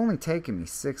 And it's only taken me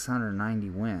 690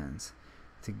 wins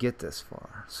to get this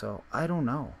far. So I don't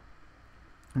know.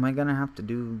 Am I gonna have to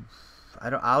do? I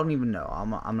don't even know.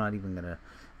 I'm not even gonna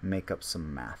make up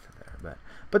some math there.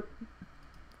 But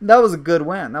that was a good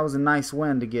win. That was a nice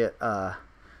win to get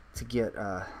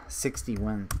 60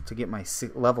 wins, to get my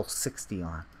level 60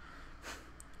 on.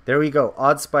 There we go.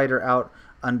 Odd Spider out,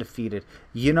 undefeated.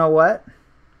 You know what?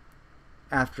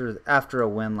 After a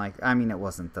win like, I mean, it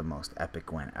wasn't the most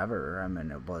epic win ever. I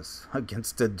mean, it was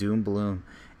against a Doom Bloom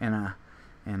and a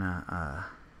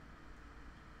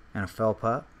fell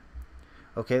pup.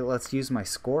 Okay, let's use my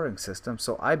scoring system.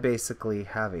 So I basically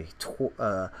have a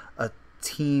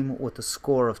team with a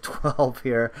score of 12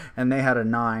 here, and they had a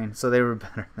 9, so they were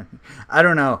better than me. I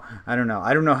don't know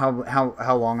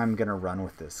how long I'm gonna run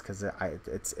with this because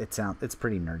it's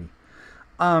pretty nerdy.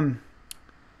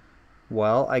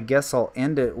 Well, I guess I'll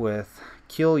end it with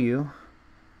kill you.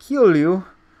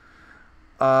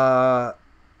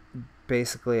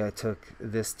 Basically, I took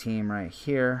this team right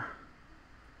here.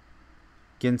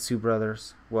 Ginsu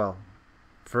Brothers. Well,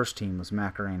 first team was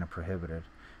Macarena Prohibited.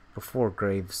 Before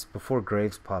Graves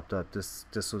popped up, this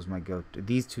was my go-to.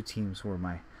 These two teams were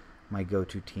my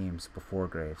go-to teams before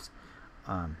Graves.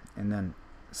 And then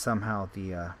somehow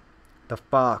the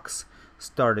Fox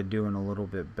started doing a little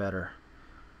bit better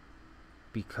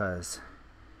because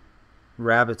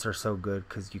rabbits are so good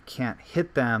because you can't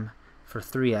hit them for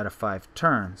 3 out of 5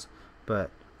 turns.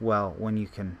 But, well, when you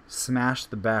can smash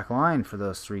the back line for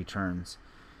those 3 turns,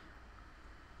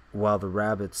 while the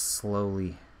rabbit's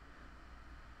slowly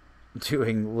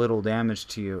doing little damage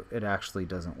to you, it actually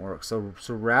doesn't work. So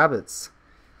rabbits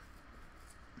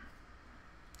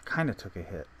kind of took a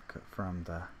hit from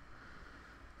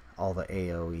all the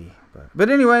AOE. But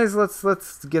anyways,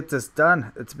 let's get this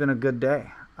done. It's been a good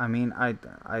day. I mean, I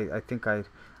think I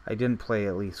didn't play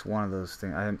at least one of those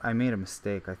things. I made a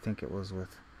mistake. I think it was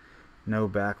with no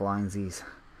Backlinesees.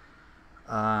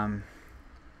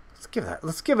 Let's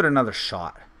give it another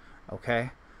shot.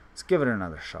 Okay, let's give it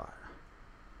another shot.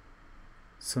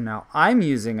 So now I'm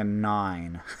using a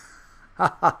 9.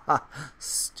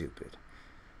 Stupid.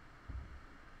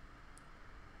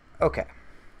 Okay.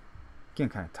 Getting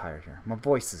kind of tired here. My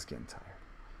voice is getting tired.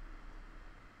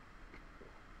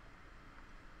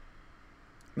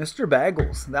 Mr.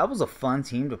 Baggles. That was a fun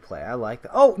team to play. I like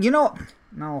that. Oh, you know...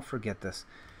 No, forget this.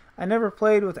 I never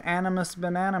played with Animus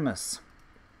Bananimus.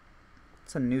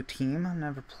 It's a new team I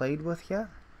never played with yet.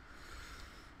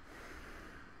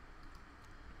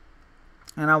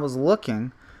 And I was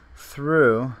looking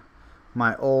through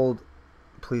my old...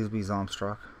 Please be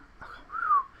Zomstruck.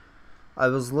 I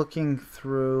was looking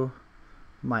through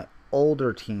my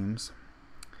older teams.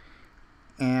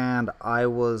 And I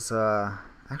was...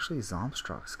 Actually,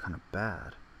 Zomstruck's kind of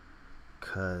bad.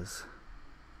 Because...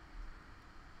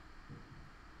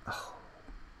 Oh.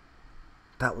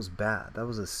 That was bad. That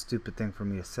was a stupid thing for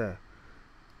me to say.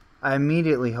 I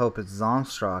immediately hope it's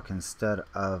Zomstruck instead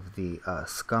of the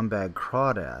Scumbag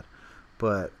Crawdad.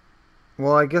 But,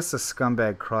 well, I guess the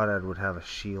Scumbag Crawdad would have a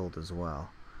shield as well.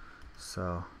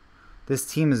 So,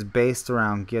 this team is based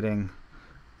around getting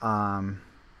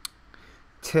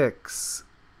ticks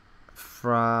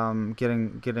from,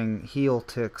 getting heal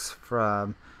ticks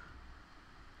from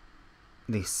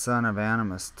the Son of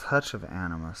Animus, Touch of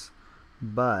Animus.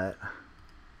 But...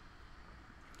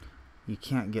 you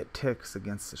can't get ticks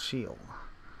against the shield.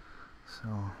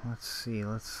 So let's see.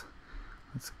 Let's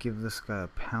give this guy a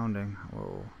pounding.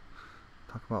 Whoa!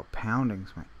 Talk about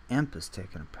poundings. My imp is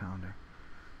taking a pounding.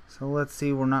 So let's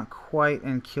see. We're not quite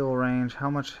in kill range. How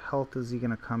much health is he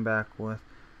gonna come back with?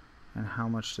 And how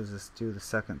much does this do the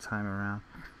second time around?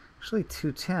 Actually,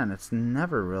 210. It's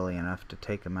never really enough to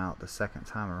take him out the second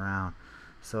time around.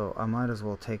 So I might as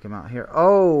well take him out here.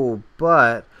 Oh,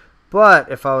 but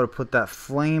if I would have put that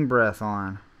flame breath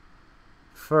on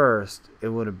first, it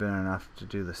would have been enough to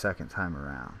do the second time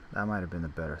around. That might have been the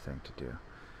better thing to do.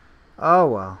 Oh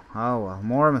well,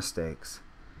 more mistakes.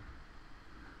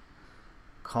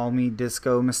 Call me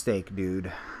disco mistake,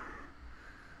 dude.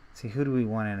 See, who do we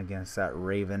want in against that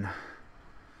Raven?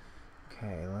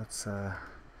 Okay, let's,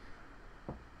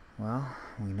 well,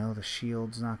 we know the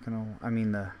shield's not gonna, I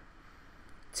mean, the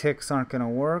ticks aren't gonna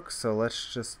work, so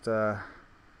let's just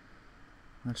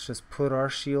put our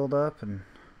shield up and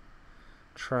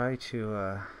try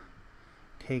to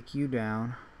take you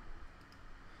down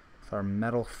with our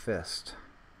metal fist.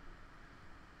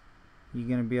 You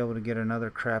gonna be able to get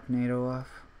another crapnado off?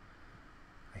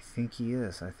 I think he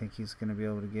is. I think he's gonna be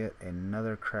able to get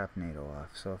another crapnado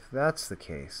off. So if that's the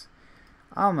case,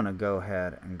 I'm gonna go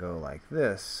ahead and go like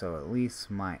this, so at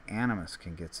least my Animus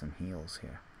can get some heals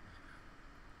here.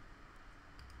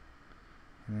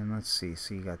 And then let's see.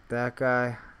 So you got that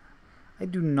guy. I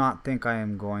do not think I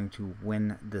am going to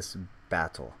win this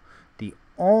battle. The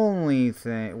only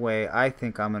way I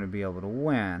think I'm going to be able to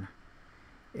win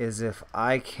is if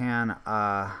I can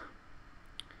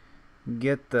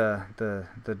get the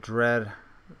Dread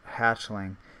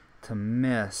Hatchling to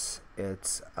miss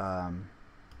its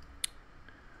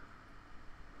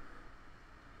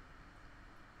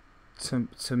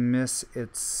to miss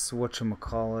its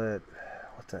whatchamacallit,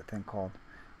 what's that thing called?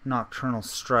 Nocturnal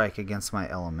Strike against my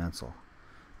Elemental.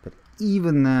 But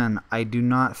even then, I do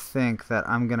not think that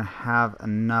I'm going to have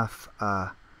enough...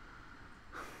 oh,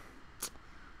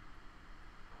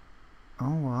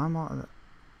 well, I'm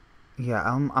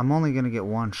only going to get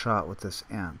one shot with this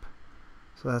imp.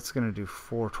 So that's going to do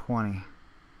 420.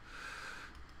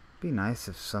 Be nice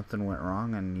if something went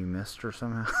wrong and you missed her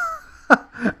somehow.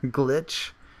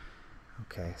 Glitch.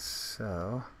 Okay,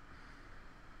 so...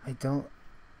 I don't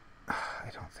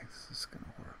think this is going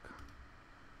to work.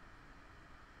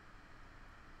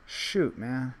 Shoot,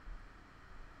 man.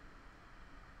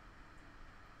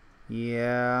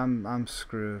 Yeah, I'm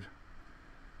screwed.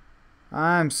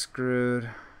 I'm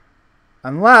screwed.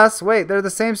 Unless, wait, they're the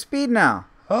same speed now.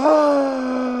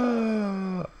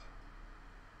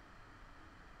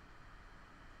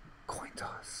 Coin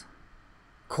toss.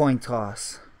 Coin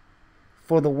toss.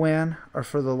 For the win or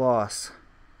for the loss?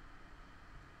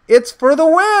 It's for the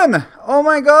win! Oh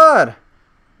my god!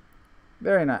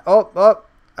 Very nice. Oh,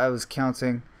 I was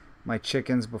counting my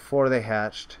chickens before they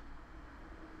hatched.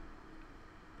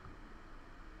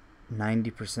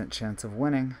 90% chance of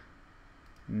winning.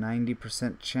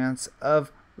 90% chance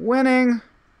of winning.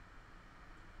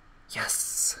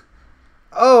 Yes!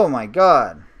 Oh my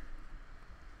god!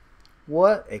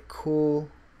 What a cool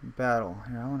battle.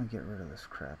 Here, I want to get rid of this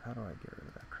crap. How do I get rid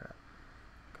of that crap?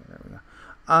 Okay, there we go.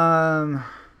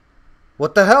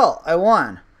 What the hell? I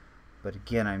won. But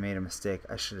again, I made a mistake.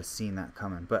 I should have seen that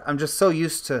coming. But I'm just so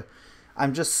used to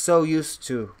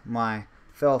my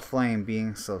Fell Flame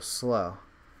being so slow.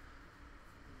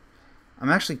 I'm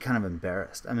actually kind of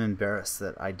embarrassed. I'm embarrassed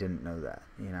that I didn't know that,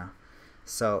 you know.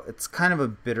 So it's kind of a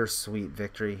bittersweet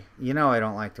victory. You know, I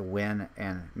don't like to win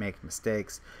and make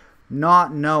mistakes.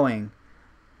 Not knowing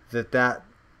that that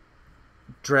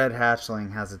Dread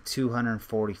Hatchling has a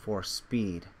 244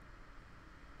 speed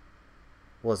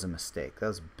was a mistake. That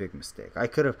was a big mistake. I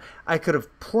could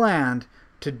have planned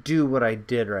to do what I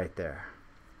did right there.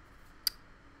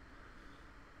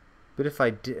 But if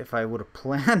I would have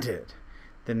planned it,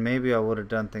 then maybe I would have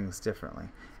done things differently.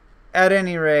 At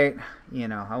any rate, you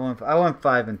know, I went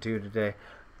 5-2 today.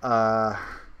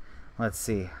 Let's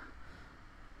see.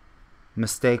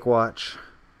 Mistake watch.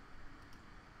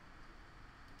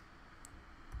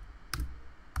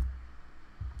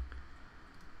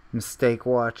 Mistake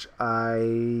watch.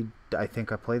 I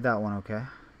think I played that one okay.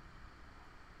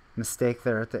 Mistake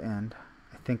there at the end.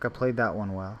 I think I played that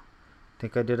one well. I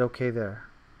think I did okay there.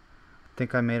 I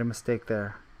think I made a mistake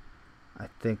there. I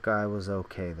think I was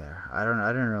okay there. I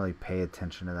didn't really pay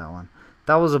attention to that one.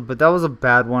 That was a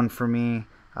bad one for me.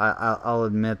 I'll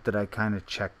admit that I kind of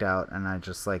checked out and I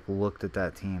just like looked at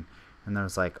that team and I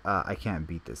was like, I can't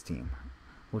beat this team,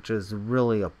 which is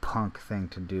really a punk thing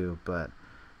to do. But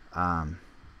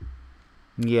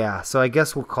yeah, so I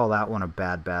guess we'll call that one a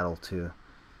bad battle too.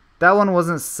 That one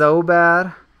wasn't so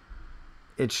bad.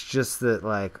 It's just that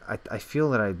like I feel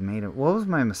that I made it. What was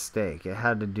my mistake? It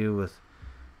had to do with,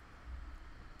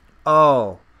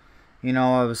 oh, you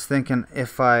know, I was thinking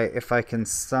if I can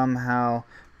somehow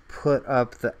put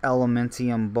up the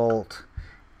Elementium bolt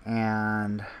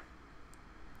and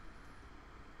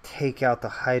take out the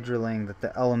Hydraling, that the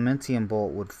Elementium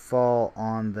bolt would fall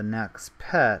on the next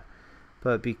pet.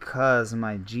 But because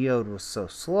my Geode was so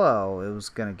slow, it was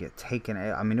gonna get taken.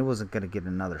 I mean, it wasn't gonna get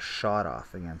another shot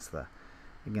off against the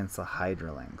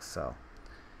Hydraling. So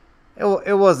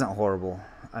it wasn't horrible.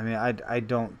 I mean, I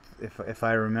don't, if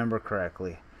I remember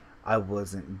correctly, I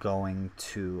wasn't going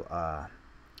to.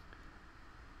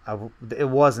 It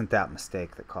wasn't that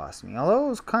mistake that cost me. Although it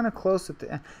was kind of close at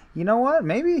the end. You know what?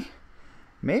 Maybe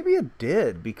it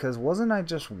did, because wasn't I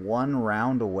just one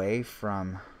round away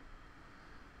from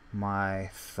my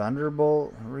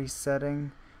Thunderbolt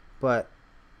resetting? But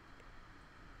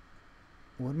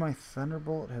would my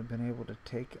Thunderbolt have been able to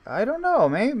take it? I don't know.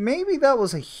 Maybe that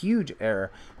was a huge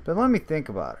error. But let me think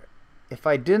about it. If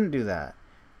I didn't do that,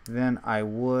 then I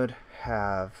would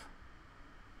have...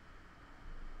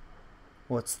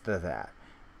 What's that?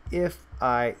 If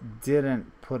I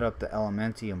didn't put up the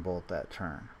Elementium bolt that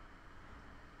turn,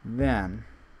 then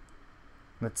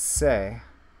let's say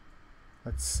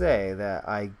that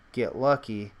I get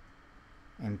lucky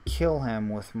and kill him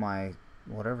with my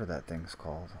whatever that thing's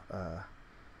called,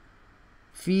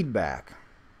 feedback.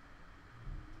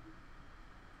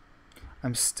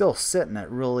 I'm still sitting at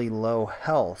really low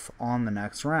health on the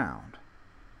next round.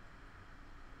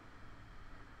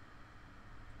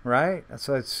 Right?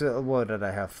 So it's, what did I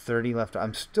have? 30 left.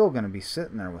 I'm still going to be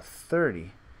sitting there with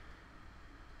 30.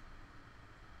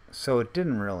 So it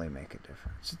didn't really make a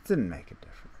difference. It didn't make a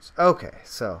difference. Okay,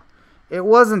 so it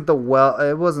wasn't the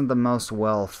most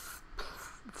well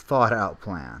thought out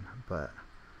plan, but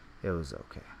it was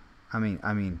okay. I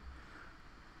mean,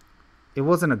 it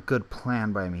wasn't a good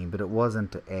plan by me, but it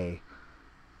wasn't a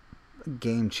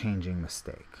game-changing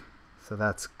mistake. So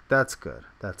that's good.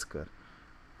 That's good.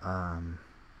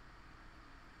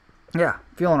 Yeah,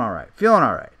 feeling all right.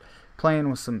 Playing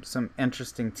with some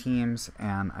interesting teams,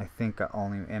 and I think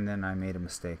and then I made a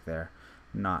mistake there,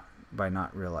 by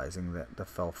not realizing that the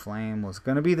Fell Flame was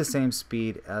going to be the same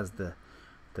speed as the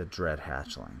Dread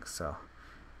Hatchling. So,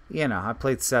 you know, I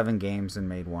played 7 games and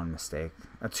made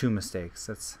 2 mistakes.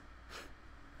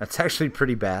 That's actually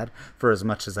pretty bad for as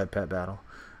much as I pet battle.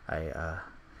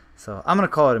 So I'm going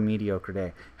to call it a mediocre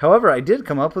day. However, I did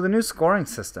come up with a new scoring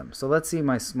system. So let's see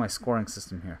my scoring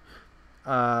system here.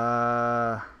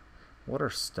 What are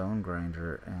Stone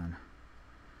Grinder and...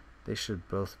 They should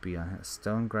both be on here.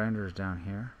 Stone Grinder is down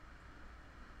here.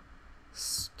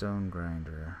 Stone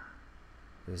Grinder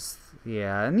is...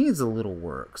 Yeah, it needs a little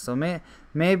work. So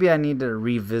maybe I need to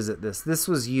revisit this. This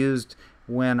was used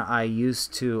when I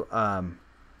used to...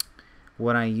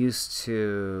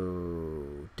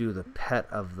 do the Pet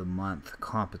of the Month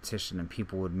competition, and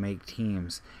people would make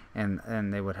teams,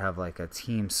 and they would have like a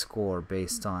team score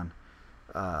based on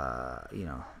you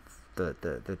know,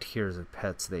 the tiers of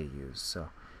pets they use. So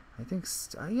I think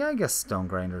yeah, I guess Stone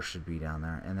Grinder should be down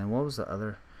there. And then what was the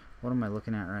other? What am I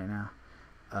looking at right now?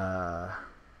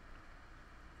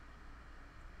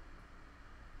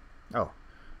 Oh,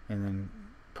 and then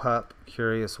Pup,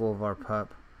 Curious Wolvar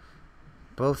Pup.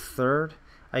 Both third,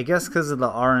 I guess, because of the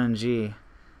RNG.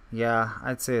 Yeah,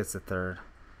 I'd say it's a third.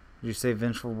 Did you say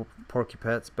Vengeful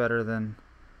Porcupet's better than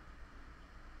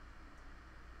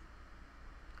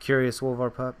Curious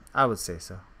Wolverpup? I would say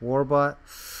so. Warbot?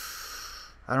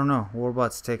 I don't know.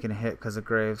 Warbot's taking a hit because of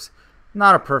Graves.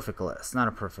 Not a perfect list. Not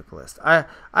a perfect list.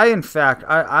 In fact,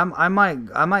 I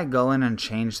might go in and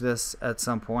change this at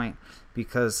some point,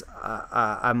 because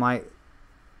I might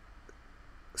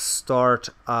start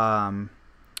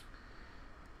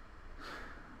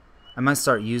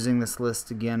using this list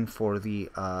again for the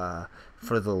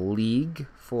league,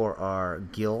 for our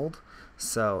guild.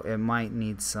 So it might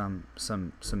need some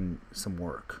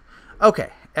work. Okay.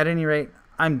 At any rate,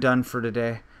 I'm done for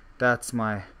today. That's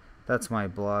my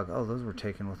blog. Oh, those were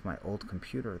taken with my old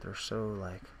computer. They're so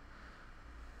like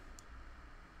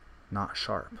not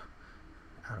sharp.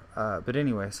 But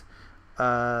anyways,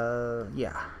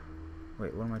 yeah.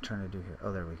 Wait, what am I trying to do here?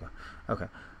 Oh, there we go. Okay.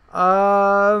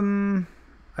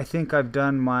 I think I've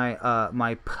done my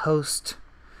my post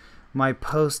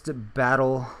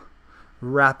battle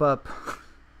wrap up.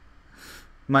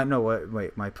 My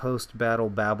post battle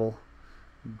babble.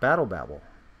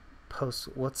 Post.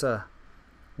 What's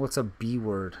a B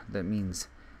word that means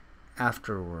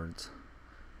afterwards?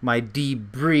 My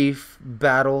debrief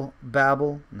battle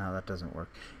babble. No, that doesn't work.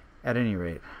 At any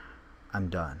rate, I'm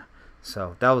done.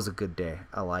 So that was a good day.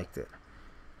 I liked it.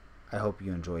 I hope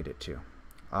you enjoyed it too.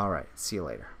 All right. See you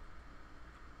later.